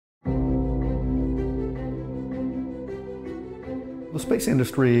The space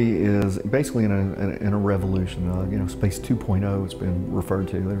industry is basically in a revolution. Space 2.0 it's been referred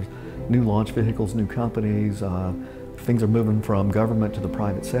to. There's new launch vehicles, new companies. Things are moving from government to the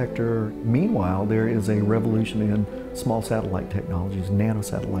private sector. Meanwhile, there is a revolution in small satellite technologies,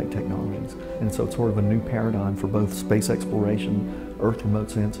 nanosatellite technologies. And so it's sort of a new paradigm for both space exploration, Earth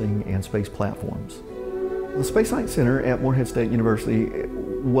remote sensing, and space platforms. The Space Science Center at Morehead State University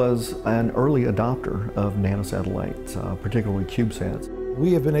was an early adopter of nanosatellites, particularly CubeSats.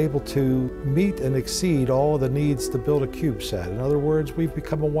 We have been able to meet and exceed all the needs to build a CubeSat. In other words, we've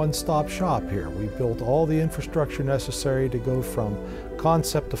become a one-stop shop here. We've built all the infrastructure necessary to go from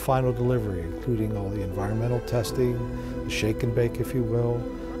concept to final delivery, including all the environmental testing, the shake and bake, if you will,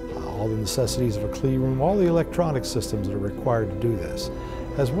 all the necessities of a clean room, all the electronic systems that are required to do this,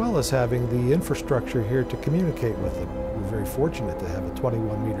 as well as having the infrastructure here to communicate with them. We're very fortunate to have a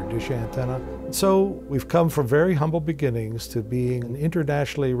 21-meter dish antenna. So we've come from very humble beginnings to being an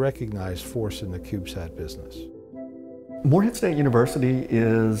internationally recognized force in the CubeSat business. Morehead State University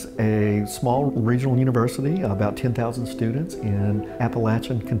is a small regional university, about 10,000 students in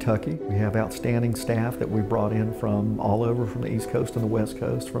Appalachian, Kentucky. We have outstanding staff that we brought in from all over, from the East Coast and the West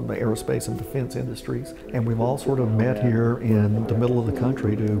Coast, from the aerospace and defense industries. And we've all sort of met here in the middle of the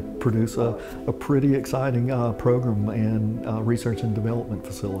country to produce a pretty exciting program and research and development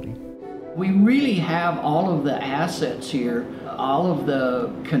facility. We really have all of the assets here, all of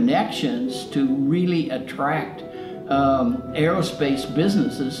the connections to really attract aerospace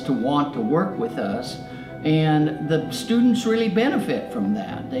businesses to want to work with us, and the students really benefit from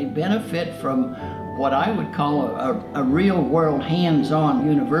that. They benefit from what I would call a real-world hands-on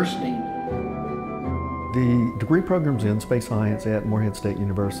university. The degree programs in space science at Morehead State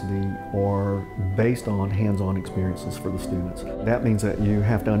University are based on hands-on experiences for the students. That means that you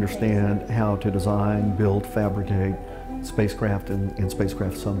have to understand how to design, build, fabricate spacecraft and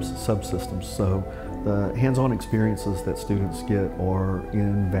spacecraft subsystems. So the hands-on experiences that students get are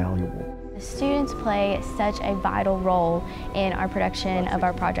invaluable. The students play such a vital role in our production of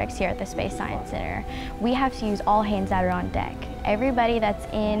our projects here at the Space Science Center. We have to use all hands that are on deck. Everybody that's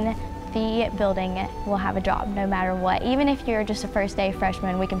in the building will have a job no matter what. Even if you're just a first day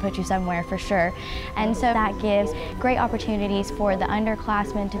freshman, we can put you somewhere for sure. And so that gives great opportunities for the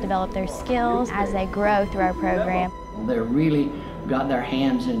underclassmen to develop their skills as they grow through our program. They're really got their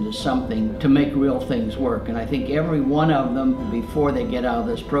hands into something to make real things work. And I think every one of them, before they get out of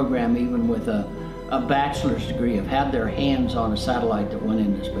this program, even with a bachelor's degree, have had their hands on a satellite that went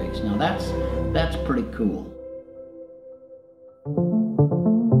into space. Now that's pretty cool.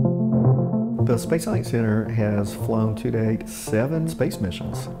 The Space Science Center has flown to date 7 space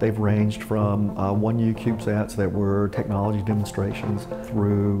missions. They've ranged from 1U CubeSats that were technology demonstrations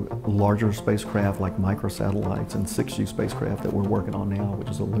through larger spacecraft like microsatellites and 6U spacecraft that we're working on now, which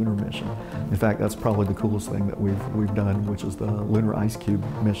is a lunar mission. In fact, that's probably the coolest thing that we've done, which is the Lunar Ice Cube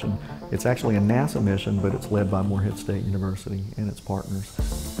mission. It's actually a NASA mission, but it's led by Morehead State University and its partners.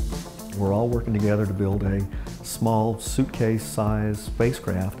 We're all working together to build a small suitcase-sized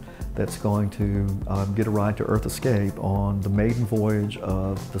spacecraft that's going to get a ride to Earth escape on the maiden voyage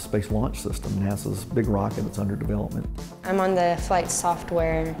of the Space Launch System, NASA's big rocket that's under development. I'm on the flight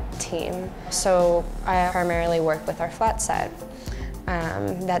software team, so I primarily work with our flat sat.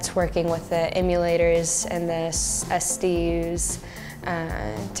 That's working with the emulators and the SDUs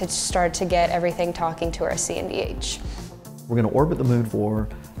to start to get everything talking to our CNDH. We're going to orbit the moon for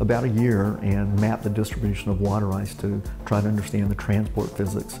about a year and map the distribution of water ice to try to understand the transport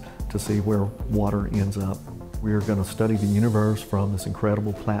physics to see where water ends up. We're going to study the universe from this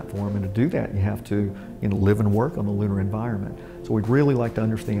incredible platform, and to do that you have to live and work on the lunar environment. So we'd really like to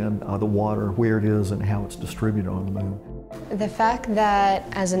understand the water, where it is and how it's distributed on the moon. The fact that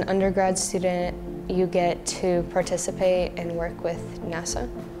as an undergrad student you get to participate and work with NASA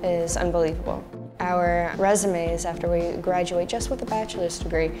is unbelievable. Our resumes after we graduate just with a bachelor's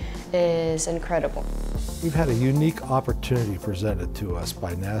degree is incredible. We've had a unique opportunity presented to us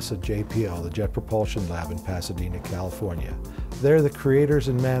by NASA JPL, the Jet Propulsion Lab in Pasadena, California. They're the creators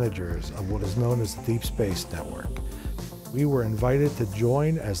and managers of what is known as the Deep Space Network. We were invited to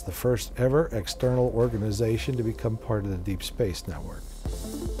join as the first ever external organization to become part of the Deep Space Network.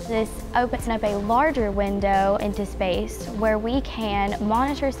 This opens up a larger window into space where we can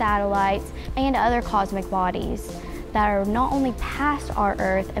monitor satellites and other cosmic bodies that are not only past our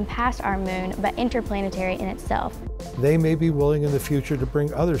Earth and past our moon, but interplanetary in itself. They may be willing in the future to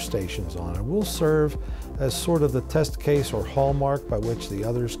bring other stations on, and we'll serve as sort of the test case or hallmark by which the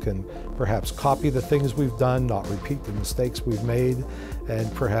others can perhaps copy the things we've done, not repeat the mistakes we've made,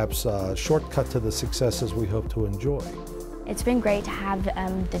 and perhaps shortcut to the successes we hope to enjoy. It's been great to have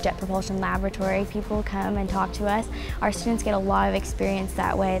the Jet Propulsion Laboratory people come and talk to us. Our students get a lot of experience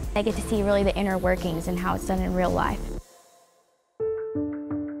that way. They get to see really the inner workings and how it's done in real life.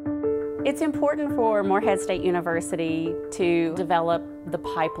 It's important for Morehead State University to develop the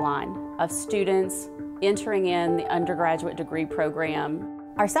pipeline of students entering in the undergraduate degree program.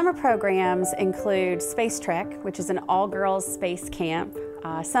 Our summer programs include Space Trek, which is an all-girls space camp.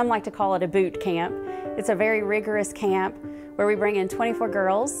 Some like to call it a boot camp. It's a very rigorous camp where we bring in 24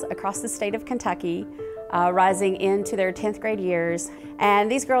 girls across the state of Kentucky, rising into their 10th grade years. And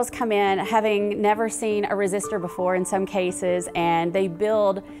these girls come in having never seen a resistor before in some cases, and they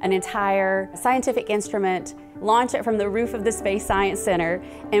build an entire scientific instrument, launch it from the roof of the Space Science Center,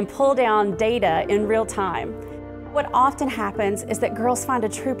 and pull down data in real time. What often happens is that girls find a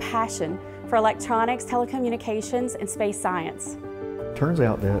true passion for electronics, telecommunications, and space science. Turns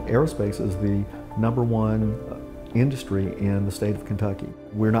out that aerospace is the #1 industry in the state of Kentucky.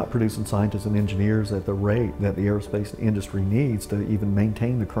 We're not producing scientists and engineers at the rate that the aerospace industry needs to even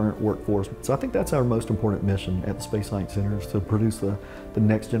maintain the current workforce. So I think that's our most important mission at the Space Science Center, is to produce the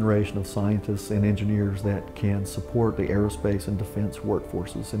next generation of scientists and engineers that can support the aerospace and defense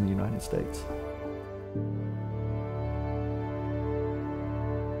workforces in the United States.